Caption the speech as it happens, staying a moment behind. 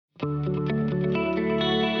Welcome,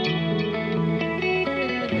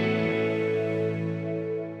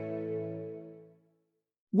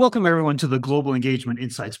 everyone, to the Global Engagement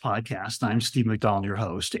Insights podcast. I'm Steve McDonald, your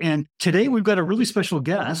host. And today we've got a really special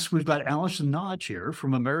guest. We've got Allison Nodge here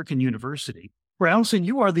from American University. Where, Allison,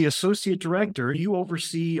 you are the Associate Director. You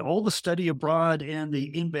oversee all the study abroad and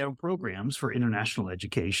the inbound programs for international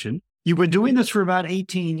education. You've been doing this for about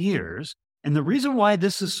 18 years. And the reason why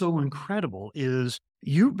this is so incredible is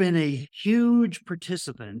you've been a huge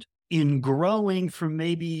participant in growing from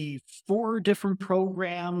maybe 4 different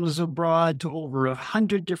programs abroad to over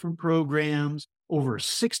 100 different programs, over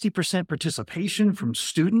 60% participation from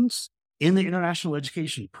students in the international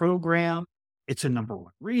education program. It's a number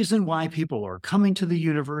one reason why people are coming to the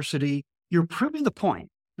university. You're proving the point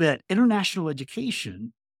that international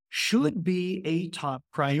education should be a top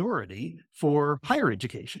priority for higher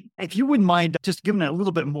education. If you wouldn't mind just giving a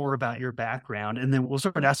little bit more about your background, and then we'll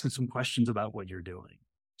start asking some questions about what you're doing.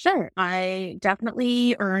 Sure. I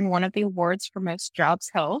definitely earned one of the awards for most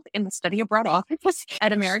jobs held in the study abroad office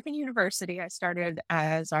at American University. I started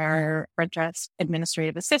as our front desk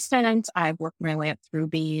administrative assistant. I've worked my way up through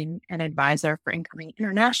being an advisor for incoming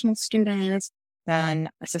international students, then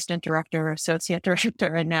assistant director, associate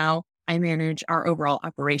director, and now I manage our overall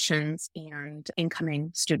operations and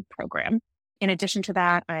incoming student program. In addition to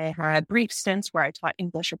that, I had brief stints where I taught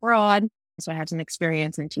English abroad. So I had some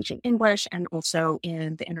experience in teaching English and also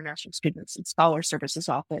in the International Students and Scholar Services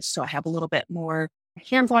Office. So I have a little bit more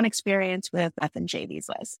hands-on experience with F&J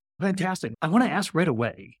visas. Fantastic. I want to ask right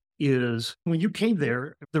away is when you came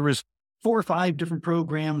there, there was 4 or 5 different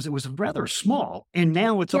programs. It was rather small. And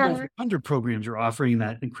now it's over 100 programs you're offering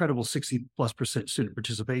that incredible 60+% student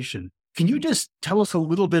participation. Can you just tell us a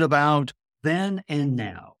little bit about then and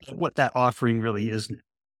now, what that offering really is now?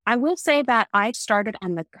 I will say that I started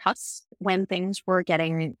on the cusp when things were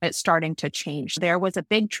starting to change. There was a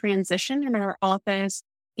big transition in our office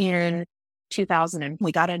in 2000, and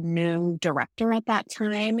we got a new director at that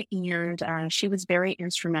time, and she was very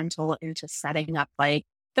instrumental into setting up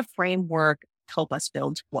the framework to help us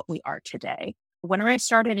build what we are today. When I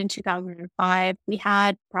started in 2005, we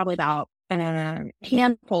had probably about a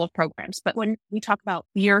handful of programs. But when we talk about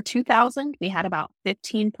year 2000, we had about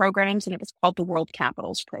 15 programs, and it was called the World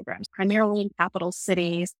Capitals programs, primarily in capital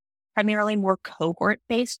cities, primarily more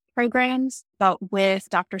cohort-based programs. But with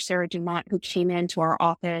Dr. Sarah Dumont, who came into our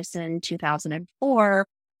office in 2004,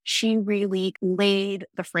 she really laid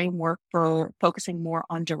the framework for focusing more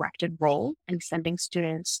on direct enroll and sending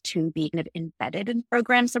students to be kind of embedded in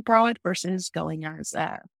programs abroad versus going as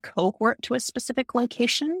a cohort to a specific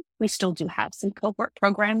location. We still do have some cohort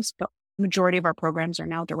programs, but the majority of our programs are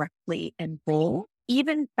now directly enrolled.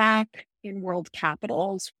 Even back in World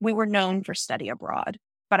Capitals, we were known for study abroad.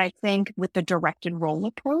 But I think with the direct enroll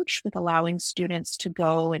approach, with allowing students to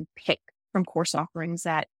go and pick from course offerings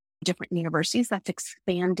at different universities, that's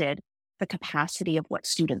expanded the capacity of what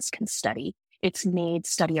students can study. It's made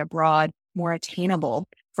study abroad more attainable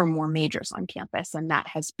for more majors on campus. And that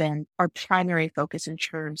has been our primary focus in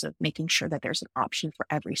terms of making sure that there's an option for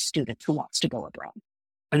every student who wants to go abroad.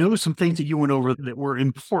 I know some things that you went over that were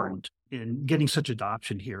important in getting such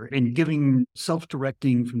adoption here and giving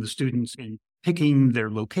self-directing from the students and picking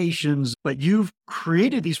their locations, but you've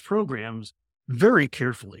created these programs very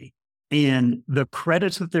carefully. And the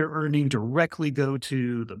credits that they're earning directly go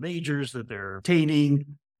to the majors that they're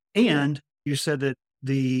obtaining. And you said that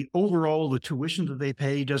the tuition that they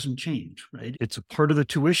pay doesn't change, right? It's a part of the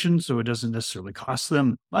tuition, so it doesn't necessarily cost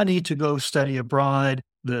them money to go study abroad.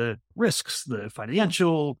 The risks, the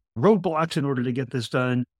financial roadblocks in order to get this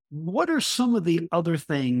done. What are some of the other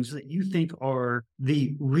things that you think are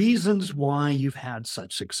the reasons why you've had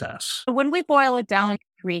such success? When we boil it down,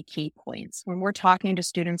 3 key points. When we're talking to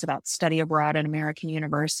students about study abroad at American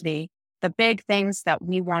University, the big things that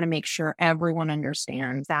we want to make sure everyone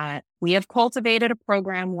understands that we have cultivated a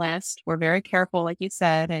program list. We're very careful, like you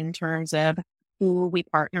said, in terms of who we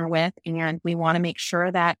partner with, and we want to make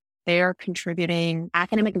sure that they are contributing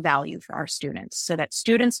academic value for our students so that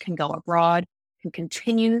students can go abroad, can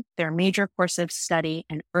continue their major course of study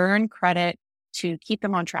and earn credit to keep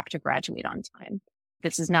them on track to graduate on time.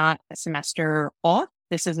 This is not a semester off.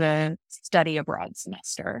 This is a study abroad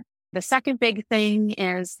semester. The second big thing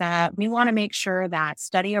is that we want to make sure that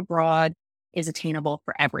study abroad is attainable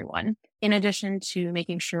for everyone. In addition to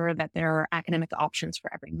making sure that there are academic options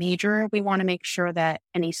for every major, we want to make sure that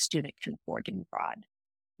any student can afford to go abroad.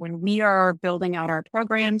 When we are building out our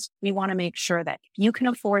programs, we want to make sure that if you can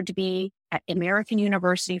afford to be at American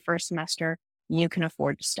University for a semester, you can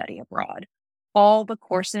afford to study abroad. All the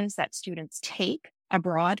courses that students take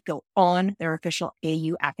abroad go on their official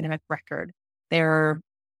AU academic record. They're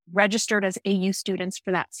registered as AU students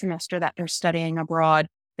for that semester that they're studying abroad.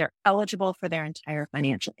 They're eligible for their entire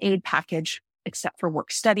financial aid package, except for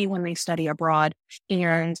work study when they study abroad.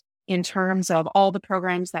 And in terms of all the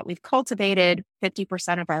programs that we've cultivated,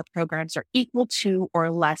 50% of our programs are equal to or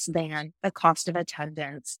less than the cost of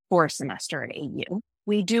attendance for a semester at AU.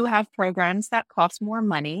 We do have programs that cost more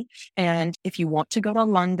money. And if you want to go to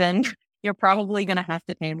London, you're probably going to have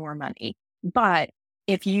to pay more money. But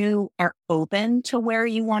if you are open to where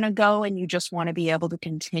you want to go and you just want to be able to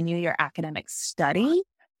continue your academic study,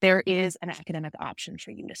 there is an academic option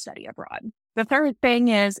for you to study abroad. The third thing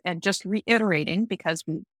is, and just reiterating, because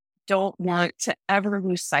we don't want to ever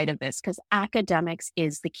lose sight of this, because academics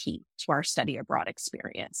is the key to our study abroad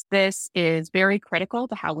experience. This is very critical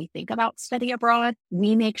to how we think about study abroad.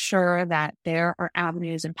 We make sure that there are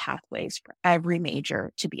avenues and pathways for every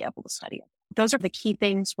major to be able to study. Those are the key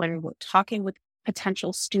things when we're talking with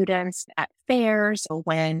potential students at fairs, or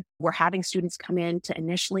when we're having students come in to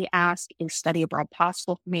initially ask, is study abroad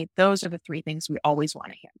possible for me? Those are the three things we always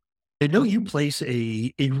want to hear. I know you place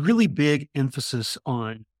a really big emphasis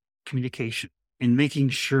on communication and making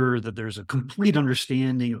sure that there's a complete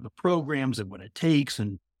understanding of the programs and what it takes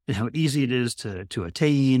and how easy it is to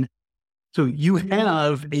attain. So you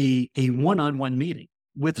have a one-on-one meeting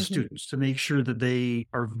with the students to make sure that they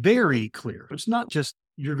are very clear. It's not just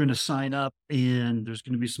you're going to sign up and there's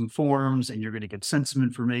going to be some forms and you're going to get sent some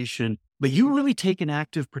information, but you really take an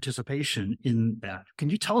active participation in that. Can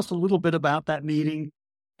you tell us a little bit about that meeting?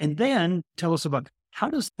 And then tell us about how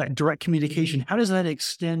does that direct communication, how does that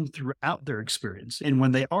extend throughout their experience and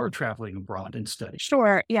when they are traveling abroad and studying?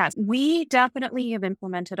 Sure. Yes. We definitely have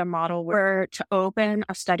implemented a model where to open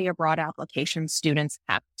a study abroad application, students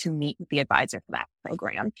have to meet with the advisor for that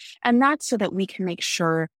program. And that's so that we can make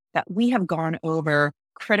sure that we have gone over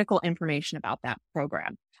critical information about that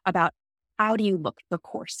program, about how do you look for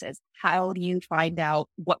courses? How do you find out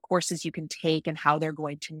what courses you can take and how they're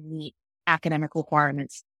going to meet academic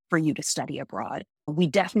requirements for you to study abroad? We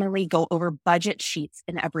definitely go over budget sheets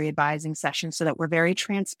in every advising session so that we're very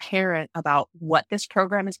transparent about what this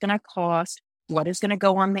program is going to cost, what is going to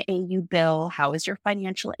go on the AU bill, how is your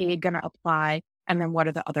financial aid going to apply, and then what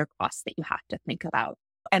are the other costs that you have to think about.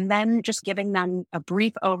 And then just giving them a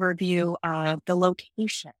brief overview of the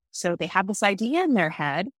location. So they have this idea in their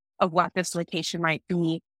head of what this location might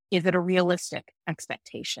be. Is it a realistic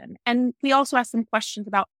expectation? And we also ask them questions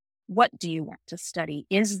about, what do you want to study?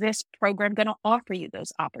 Is this program going to offer you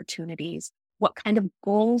those opportunities? What kind of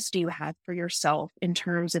goals do you have for yourself in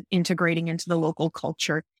terms of integrating into the local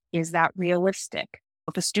culture? Is that realistic?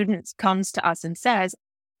 If a student comes to us and says,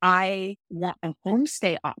 I want a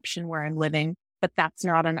homestay option where I'm living, but that's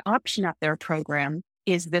not an option at their program,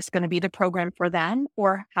 is this going to be the program for them?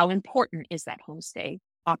 Or how important is that homestay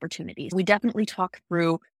opportunity? We definitely talk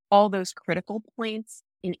through all those critical points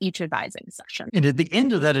in each advising session. And at the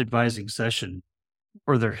end of that advising session,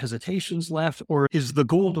 are there hesitations left? Or is the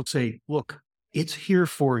goal to say, look, it's here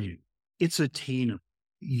for you. It's attainable.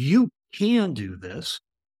 You can do this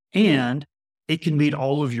and it can meet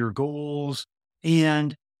all of your goals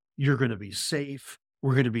and you're going to be safe.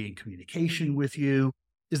 We're going to be in communication with you.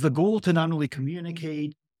 Is the goal to not only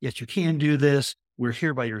communicate, yes, you can do this, we're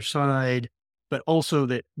here by your side, but also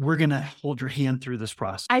that we're going to hold your hand through this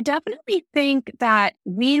process? I definitely think that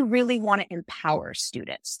we really want to empower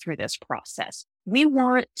students through this process. We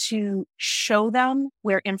want to show them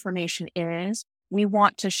where information is. We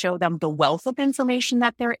want to show them the wealth of information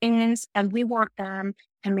that there is, and we want them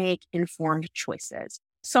to make informed choices.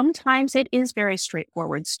 Sometimes it is very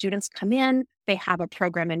straightforward. Students come in, they have a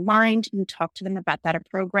program in mind. You talk to them about that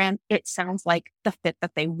program. It sounds like the fit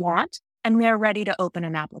that they want, and they're ready to open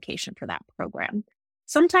an application for that program.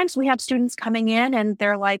 Sometimes we have students coming in and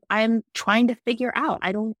they're like, I'm trying to figure out.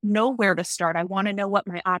 I don't know where to start. I want to know what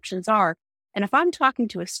my options are. And if I'm talking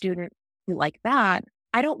to a student like that,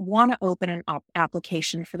 I don't want to open an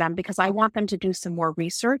application for them because I want them to do some more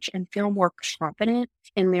research and feel more confident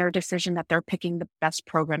in their decision that they're picking the best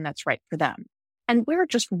program that's right for them. And we're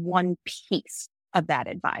just one piece of that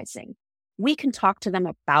advising. We can talk to them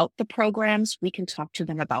about the programs. We can talk to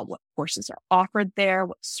them about what courses are offered there,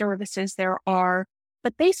 what services there are,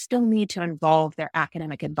 but they still need to involve their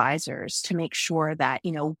academic advisors to make sure that,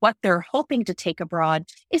 what they're hoping to take abroad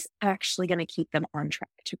is actually going to keep them on track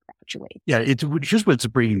to graduate. Yeah, it's just what's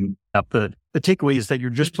bringing up the takeaway is that you're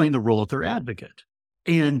just playing the role of their advocate.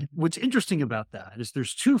 And what's interesting about that is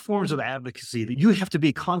there's two forms of advocacy that you have to be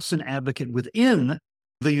a constant advocate within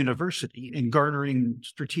the university and garnering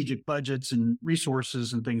strategic budgets and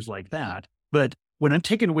resources and things like that. But What I'm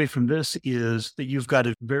taking away from this is that you've got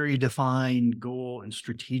a very defined goal and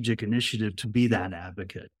strategic initiative to be that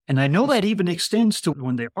advocate. And I know that even extends to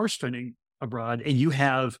when they are studying abroad and you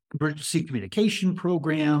have emergency communication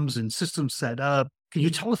programs and systems set up. Can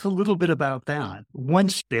you tell us a little bit about that?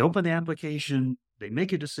 Once they open the application, they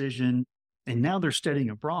make a decision, and now they're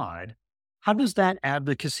studying abroad, how does that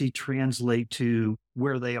advocacy translate to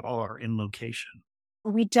where they are in location?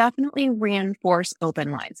 We definitely reinforce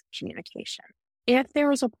open lines of communication. If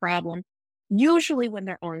there is a problem, usually when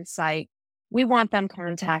they're on site, we want them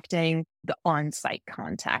contacting the on-site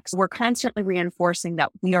contacts. We're constantly reinforcing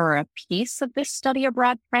that we are a piece of this study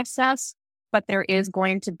abroad process, but there is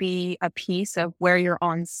going to be a piece of where you're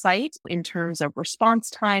on site in terms of response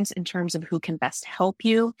times, in terms of who can best help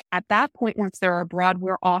you. At that point, once they're abroad,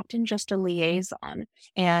 we're often just a liaison,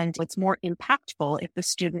 and it's more impactful if the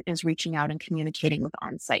student is reaching out and communicating with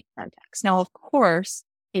on-site contacts. Now, of course,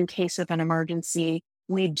 in case of an emergency,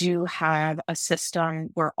 we do have a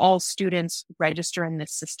system where all students register in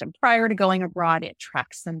this system prior to going abroad. It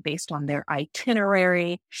tracks them based on their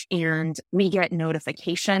itinerary, and we get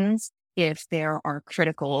notifications if there are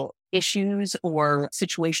critical issues or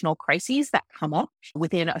situational crises that come up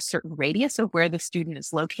within a certain radius of where the student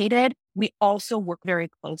is located. We also work very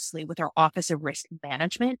closely with our Office of Risk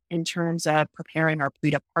Management in terms of preparing our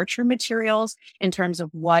pre-departure materials, in terms of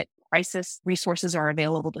what crisis resources are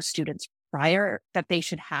available to students prior, that they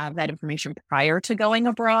should have that information prior to going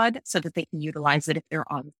abroad so that they can utilize it if they're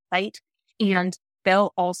on site. And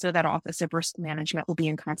that Office of Risk Management will be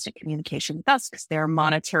in constant communication with us because they're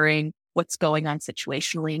monitoring what's going on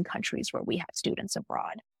situationally in countries where we have students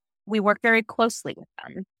abroad. We work very closely with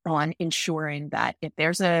them on ensuring that if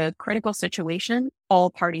there's a critical situation, all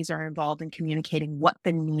parties are involved in communicating what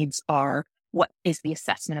the needs are, what is the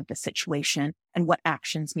assessment of the situation, and what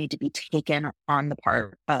actions need to be taken on the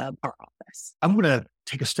part of our office. I'm going to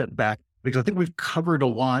take a step back because I think we've covered a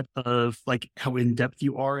lot of like how in depth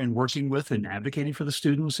you are in working with and advocating for the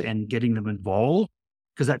students and getting them involved.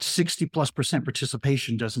 Because that 60+%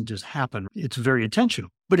 participation doesn't just happen. It's very intentional.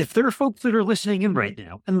 But if there are folks that are listening in right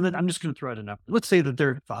now, and then I'm just going to throw out a number. Let's say that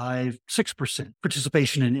they're 5-6%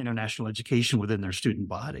 participation in international education within their student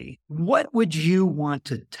body. What would you want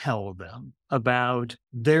to tell them about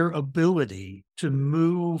their ability to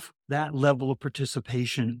move that level of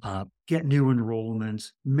participation up, get new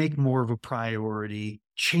enrollments, make more of a priority,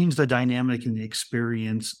 change the dynamic and the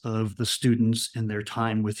experience of the students and their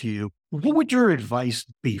time with you? What would your advice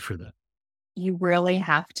be for them? You really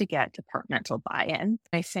have to get departmental buy-in.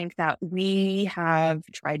 I think that we have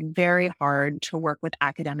tried very hard to work with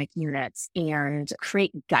academic units and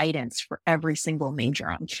create guidance for every single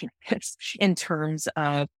major on campus in terms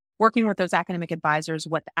of working with those academic advisors,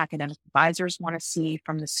 what the academic advisors want to see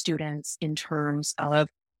from the students in terms of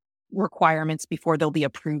requirements before they'll be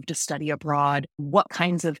approved to study abroad, what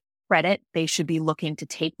kinds of credit they should be looking to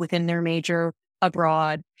take within their major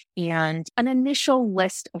abroad, and an initial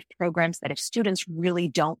list of programs that if students really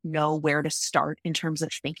don't know where to start in terms of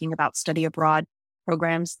thinking about study abroad,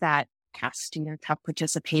 programs that past students have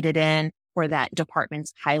participated in or that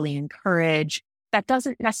departments highly encourage. That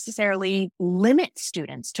doesn't necessarily limit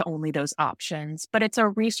students to only those options, but it's a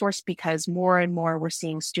resource because more and more we're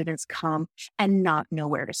seeing students come and not know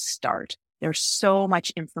where to start. There's so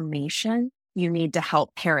much information. You need to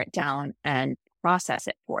help pare it down and process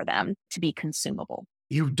it for them to be consumable.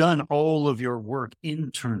 You've done all of your work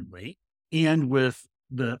internally and with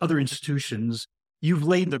the other institutions. You've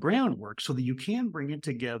laid the groundwork so that you can bring it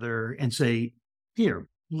together and say, here,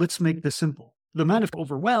 let's make this simple. The amount of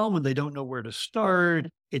overwhelm when they don't know where to start,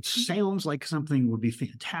 it sounds like something would be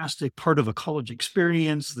fantastic, part of a college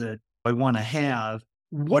experience that I want to have.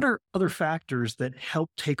 What are other factors that help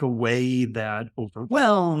take away that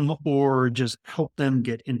overwhelm or just help them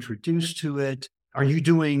get introduced to it? Are you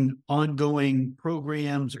doing ongoing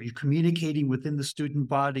programs? Are you communicating within the student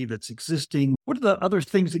body that's existing? What are the other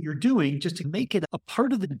things that you're doing just to make it a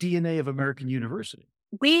part of the DNA of American University?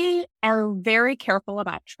 We are very careful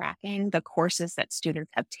about tracking the courses that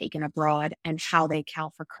students have taken abroad and how they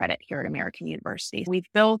count for credit here at American University.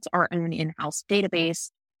 We've built our own in-house database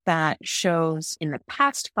that shows in the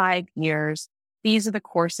past 5 years, these are the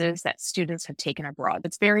courses that students have taken abroad.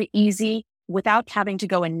 It's very easy without having to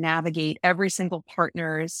go and navigate every single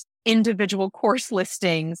partner's individual course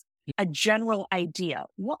listings, a general idea.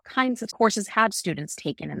 What kinds of courses have students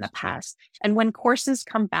taken in the past? And when courses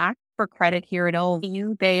come back for credit here at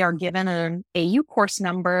OU, they are given an AU course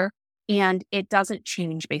number and it doesn't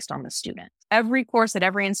change based on the student. Every course at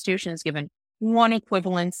every institution is given one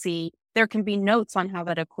equivalency. There can be notes on how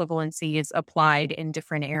that equivalency is applied in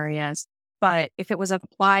different areas. But if it was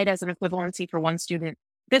applied as an equivalency for one student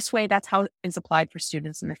this way, that's how it's applied for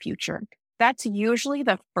students in the future. That's usually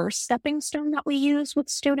the first stepping stone that we use with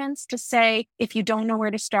students to say, if you don't know where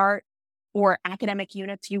to start or academic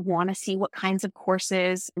units, you want to see what kinds of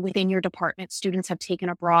courses within your department students have taken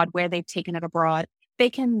abroad, where they've taken it abroad. They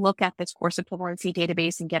can look at this course equivalency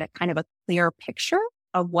database and get a kind of a clear picture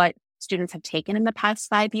of what students have taken in the past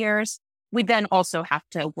 5 years. We then also have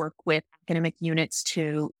to work with academic units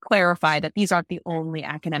to clarify that these aren't the only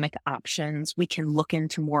academic options. We can look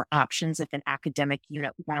into more options if an academic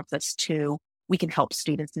unit wants us to. We can help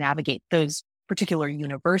students navigate those particular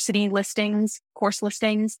university listings, course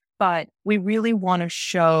listings, but we really want to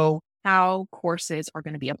show how courses are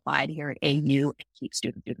going to be applied here at AU and keep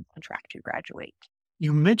students on track to graduate.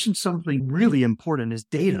 You mentioned something really important is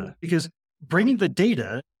data, because bringing the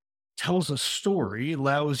data tells a story,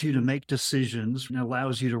 allows you to make decisions, and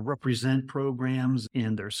allows you to represent programs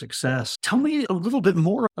and their success. Tell me a little bit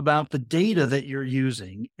more about the data that you're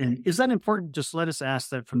using. And is that important? Just let us ask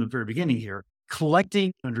that from the very beginning here.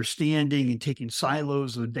 Collecting, understanding, and taking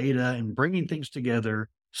silos of data and bringing things together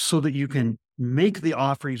so that you can make the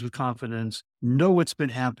offerings with confidence, know what's been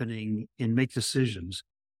happening, and make decisions.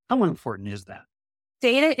 How important is that?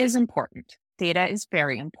 Data is important. Data is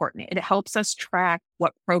very important. It helps us track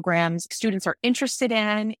what programs students are interested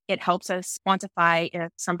in. It helps us quantify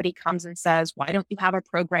if somebody comes and says, why don't you have a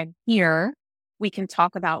program here? We can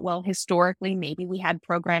talk about, well, historically, maybe we had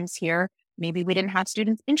programs here. Maybe we didn't have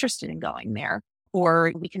students interested in going there.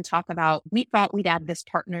 Or we can talk about, we thought we'd add this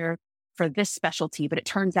partner for this specialty, but it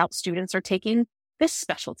turns out students are taking this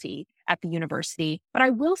specialty at the university. But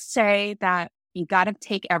I will say that you got to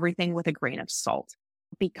take everything with a grain of salt.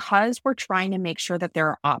 Because we're trying to make sure that there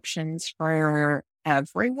are options for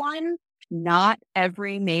everyone, not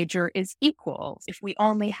every major is equal. If we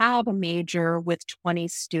only have a major with 20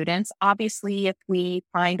 students, obviously, if we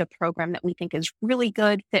find a program that we think is really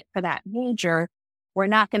good fit for that major, we're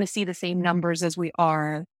not going to see the same numbers as we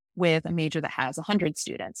are with a major that has 100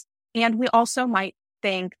 students. And we also might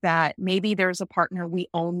think that maybe there's a partner we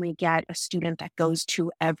only get a student that goes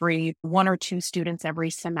to every 1 or 2 students every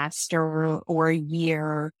semester or a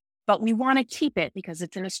year, but we want to keep it because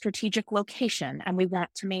it's in a strategic location and we want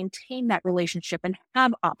to maintain that relationship and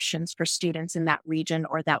have options for students in that region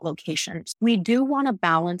or that location. We do want to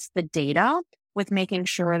balance the data with making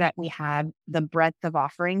sure that we have the breadth of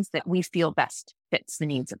offerings that we feel best fits the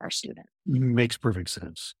needs of our students. Makes perfect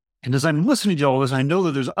sense. And as I'm listening to all this, I know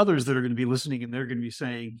that there's others that are going to be listening and they're going to be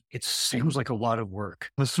saying, it seems like a lot of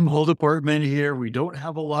work. A small department here. We don't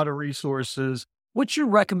have a lot of resources. What's your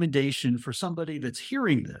recommendation for somebody that's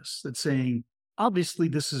hearing this, that's saying, obviously,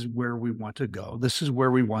 this is where we want to go. This is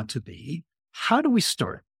where we want to be. How do we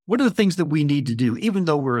start? What are the things that we need to do, even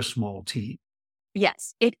though we're a small team?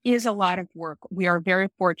 Yes, it is a lot of work. We are very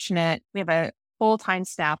fortunate. We have a full-time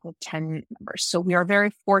staff of 10 members. So we are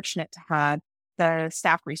very fortunate to have the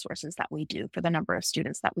staff resources that we do for the number of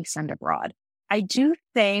students that we send abroad. I do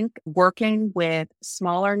think working with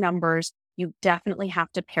smaller numbers, you definitely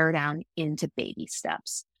have to pare down into baby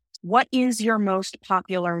steps. What is your most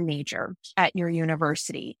popular major at your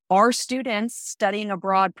university? Are students studying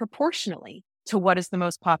abroad proportionally to what is the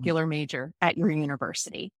most popular major at your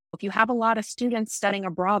university? If you have a lot of students studying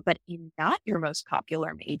abroad, but not your most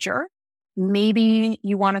popular major, maybe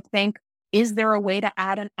you want to think, is there a way to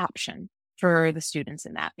add an option for the students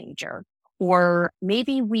in that major? Or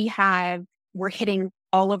maybe we're hitting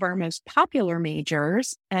all of our most popular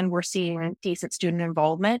majors and we're seeing decent student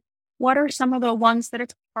involvement. What are some of the ones that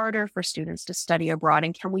it's harder for students to study abroad?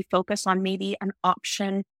 And can we focus on maybe an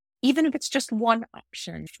option, even if it's just one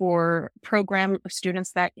option for a program of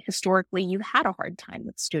students that historically you had a hard time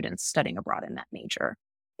with students studying abroad in that major?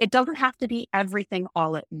 It doesn't have to be everything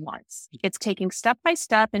all at once. It's taking step by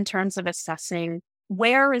step in terms of assessing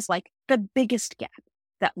where is like the biggest gap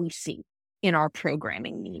that we see in our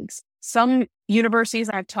programming needs. Some universities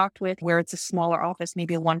I've talked with where it's a smaller office,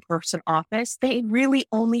 maybe a one-person office, they really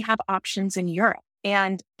only have options in Europe.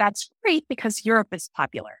 And that's great because Europe is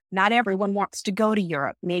popular. Not everyone wants to go to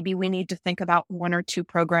Europe. Maybe we need to think about 1 or 2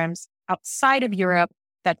 programs outside of Europe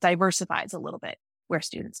that diversifies a little bit where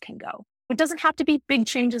students can go. It doesn't have to be big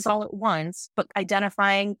changes all at once, but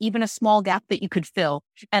identifying even a small gap that you could fill.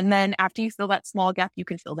 And then after you fill that small gap, you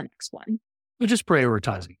can fill the next one. We're just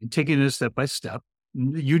prioritizing and taking it step by step.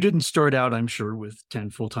 You didn't start out, I'm sure, with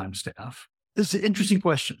 10 full-time staff. This is an interesting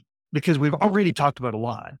question because we've already talked about a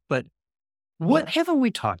lot, but what haven't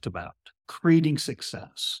we talked about creating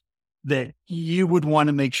success that you would want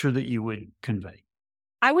to make sure that you would convey?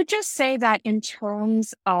 I would just say that in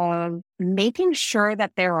terms of making sure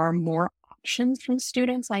that there are more options from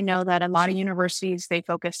students. I know that a lot of universities, they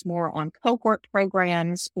focus more on cohort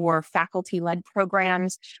programs or faculty-led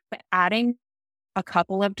programs, but adding a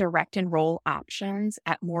couple of direct enroll options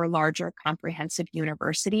at more larger comprehensive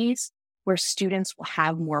universities where students will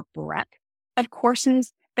have more breadth of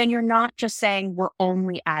courses, then you're not just saying we're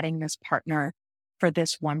only adding this partner for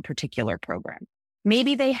this one particular program.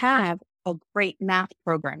 Maybe they have a great math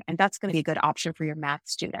program, and that's going to be a good option for your math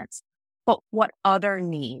students. But what other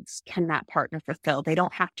needs can that partner fulfill? They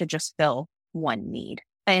don't have to just fill one need.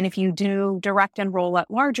 And if you do direct enroll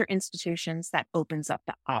at larger institutions, that opens up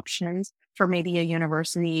the options for maybe a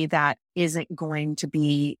university that isn't going to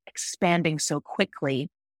be expanding so quickly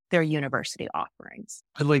their university offerings.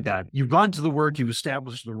 I like that. You've gone to the work, you've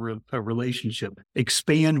established a relationship.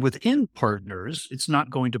 Expand within partners. It's not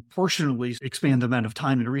going to proportionally expand the amount of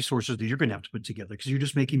time and resources that you're going to have to put together because you're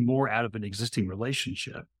just making more out of an existing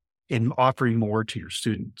relationship and offering more to your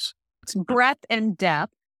students. It's breadth and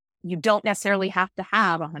depth. You don't necessarily have to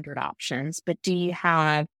have 100 options, but do you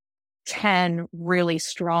have 10 really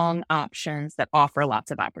strong options that offer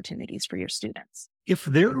lots of opportunities for your students? If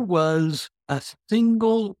there was a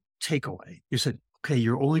single takeaway, you said, okay,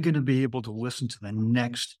 you're only going to be able to listen to the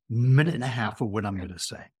next minute and a half of what I'm going to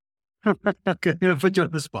say. Okay, I'm going to put you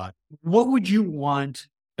on the spot. What would you want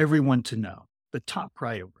everyone to know? The top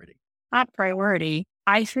priority. Top priority.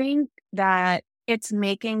 I think that it's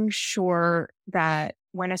making sure that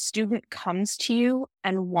when a student comes to you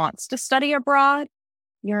and wants to study abroad,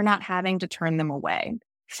 you're not having to turn them away.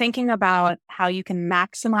 Thinking about how you can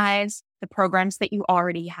maximize the programs that you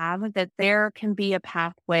already have, that there can be a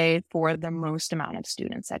pathway for the most amount of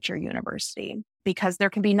students at your university. Because there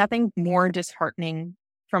can be nothing more disheartening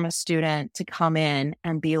from a student to come in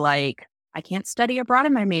and be like, I can't study abroad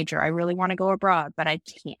in my major. I really want to go abroad, but I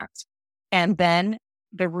can't. And then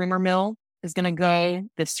the rumor mill is going to go,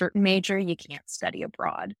 this certain major, you can't study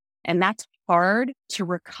abroad. And that's hard to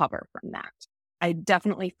recover from that. I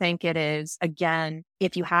definitely think it is, again,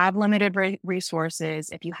 if you have limited resources,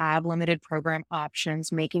 if you have limited program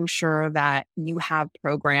options, making sure that you have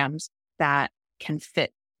programs that can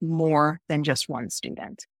fit more than just one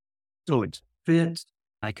student. So it's fit,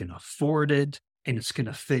 I can afford it, and it's going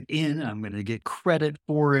to fit in. I'm going to get credit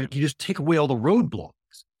for it. You just take away all the roadblocks.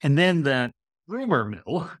 And then that rumor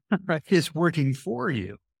mill right, is working for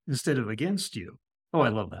you instead of against you. Oh, I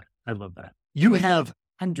love that. I love that. You have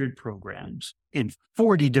 100 programs in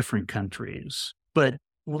 40 different countries. But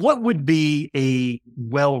what would be a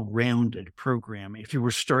well-rounded program if you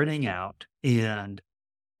were starting out? And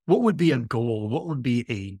what would be a goal? What would be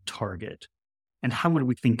a target? And how would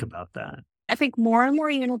we think about that? I think more and more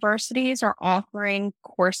universities are offering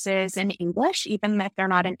courses in English, even if they're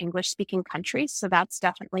not in English-speaking countries. So that's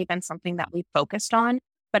definitely been something that we've focused on.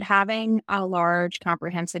 But having a large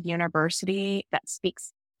comprehensive university that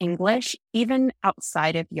speaks English, even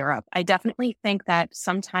outside of Europe, I definitely think that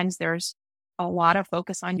sometimes there's a lot of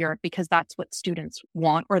focus on Europe because that's what students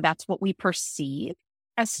want, or that's what we perceive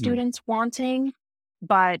as students wanting.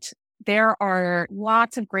 But there are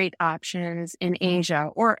lots of great options in Asia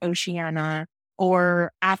or Oceania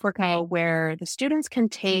or Africa where the students can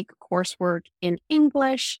take coursework in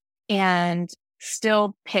English and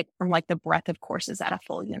still pick from like the breadth of courses at a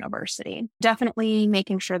full university. Definitely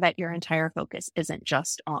making sure that your entire focus isn't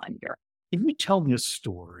just on Europe. Can you tell me a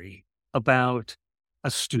story about a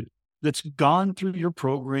student that's gone through your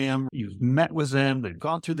program? You've met with them, they've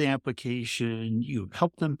gone through the application, you've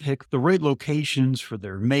helped them pick the right locations for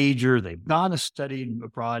their major, they've gone to study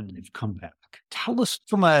abroad and they've come back. Tell us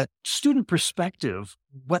from a student perspective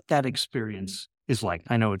what that experience is like.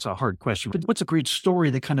 I know it's a hard question, but what's a great story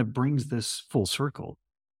that kind of brings this full circle?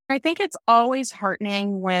 I think it's always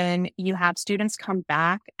heartening when you have students come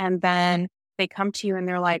back and then they come to you and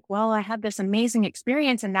they're like, well, I had this amazing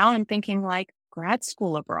experience and now I'm thinking like grad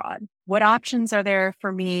school abroad. What options are there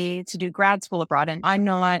for me to do grad school abroad? And I'm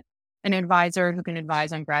not an advisor who can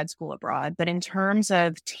advise on grad school abroad, but in terms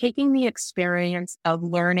of taking the experience of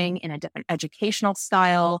learning in a different educational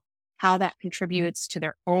style, how that contributes to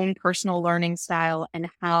their own personal learning style and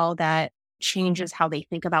how that changes how they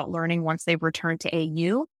think about learning once they've returned to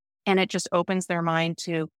AU. And it just opens their mind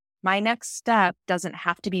to my next step doesn't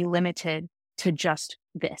have to be limited to just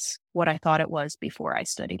this, what I thought it was before I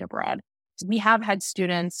studied abroad. We have had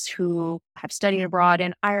students who have studied abroad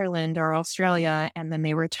in Ireland or Australia, and then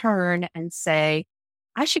they return and say,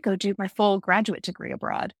 I should go do my full graduate degree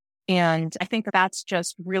abroad. And I think that that's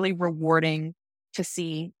just really rewarding to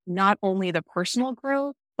see not only the personal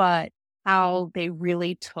growth, but how they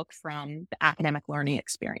really took from the academic learning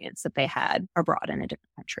experience that they had abroad in a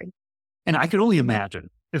different country. And I can only imagine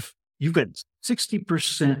if you've got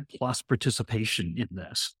 60% plus participation in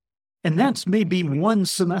this. And that's maybe one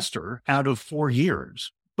semester out of 4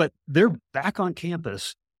 years, but they're back on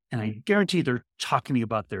campus. And I guarantee they're talking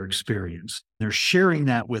about their experience. They're sharing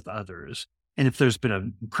that with others. And if there's been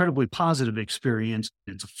an incredibly positive experience,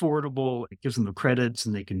 it's affordable, it gives them the credits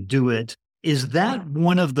and they can do it. Is that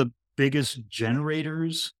one of the biggest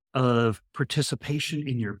generators of participation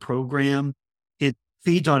in your program? It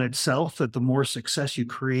feeds on itself that the more success you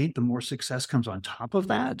create, the more success comes on top of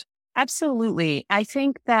that. Absolutely. I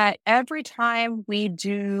think that every time we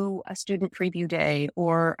do a student preview day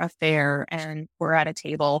or a fair and we're at a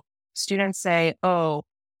table, students say, oh,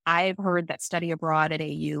 I've heard that study abroad at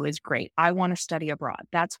AU is great. I want to study abroad.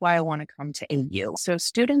 That's why I want to come to AU. So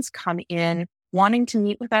students come in wanting to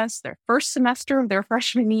meet with us their first semester of their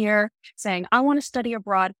freshman year, saying, I want to study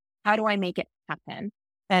abroad. How do I make it happen?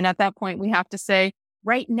 And at that point, we have to say,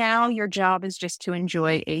 right now, your job is just to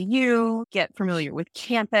enjoy AU, get familiar with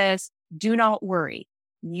campus. Do not worry.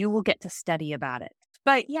 You will get to study about it.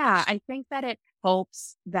 But yeah, I think that it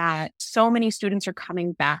helps that so many students are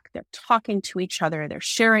coming back. They're talking to each other. They're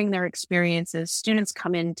sharing their experiences. Students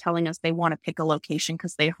come in telling us they want to pick a location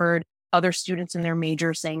because they heard other students in their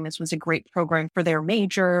major saying this was a great program for their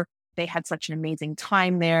major. They had such an amazing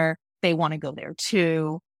time there. They want to go there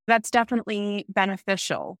too. That's definitely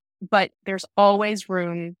beneficial, but there's always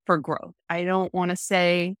room for growth. I don't want to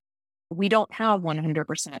say we don't have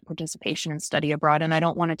 100% participation in study abroad, and I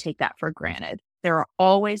don't want to take that for granted. There are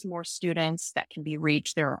always more students that can be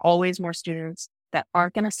reached. There are always more students that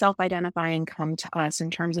aren't going to self-identify and come to us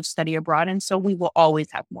in terms of study abroad. And so we will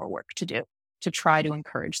always have more work to do to try to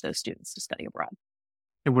encourage those students to study abroad.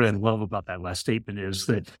 And what I love about that last statement is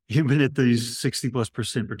that even at these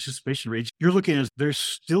 60+% participation rates, you're looking at there's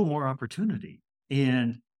still more opportunity.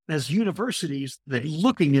 And as universities, they're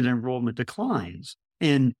looking at enrollment declines,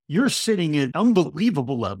 and you're sitting at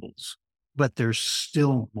unbelievable levels, but there's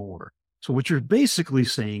still more. So what you're basically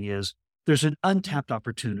saying is there's an untapped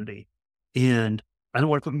opportunity. And I don't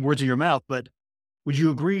want to put words in your mouth, but would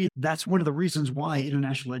you agree that's one of the reasons why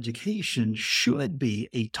international education should be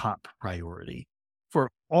a top priority for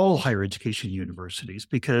all higher education universities?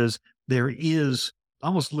 Because there is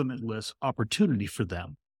almost limitless opportunity for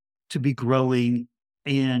them to be growing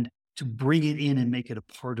and to bring it in and make it a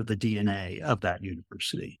part of the DNA of that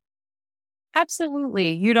university.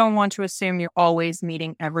 Absolutely. You don't want to assume you're always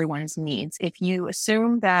meeting everyone's needs. If you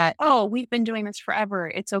assume that, oh, we've been doing this forever,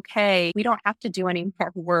 it's okay, we don't have to do any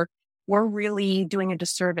more work, we're really doing a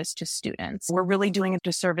disservice to students. We're really doing a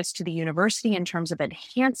disservice to the university in terms of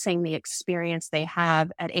enhancing the experience they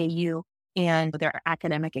have at AU and their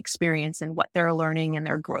academic experience and what they're learning and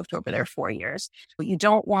their growth over their 4 years. But you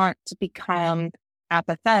don't want to become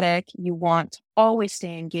apathetic. You want to always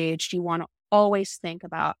stay engaged. You want to always think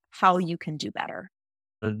about how you can do better.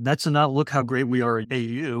 That's not look how great we are at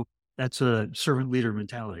AU. That's a servant leader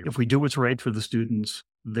mentality. If we do what's right for the students,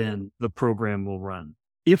 then the program will run.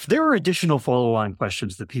 If there are additional follow-on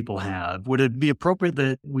questions that people have, would it be appropriate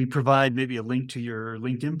that we provide maybe a link to your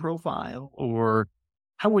LinkedIn profile, or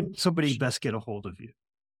how would somebody best get a hold of you?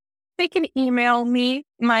 They can email me.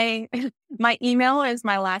 My email is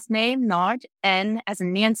my last name, Nagy, N as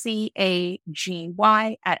in Nancy,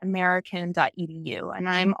 AGY @american.edu. And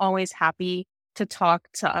I'm always happy to talk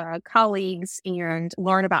to colleagues and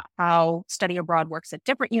learn about how study abroad works at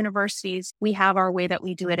different universities. We have our way that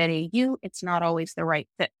we do it at AU. It's not always the right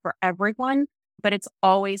fit for everyone, but it's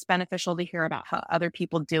always beneficial to hear about how other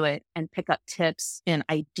people do it and pick up tips and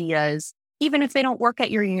ideas. Even if they don't work at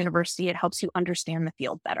your university, it helps you understand the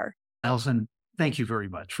field better. Allison, thank you very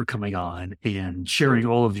much for coming on and sharing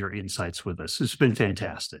all of your insights with us. It's been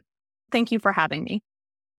fantastic. Thank you for having me.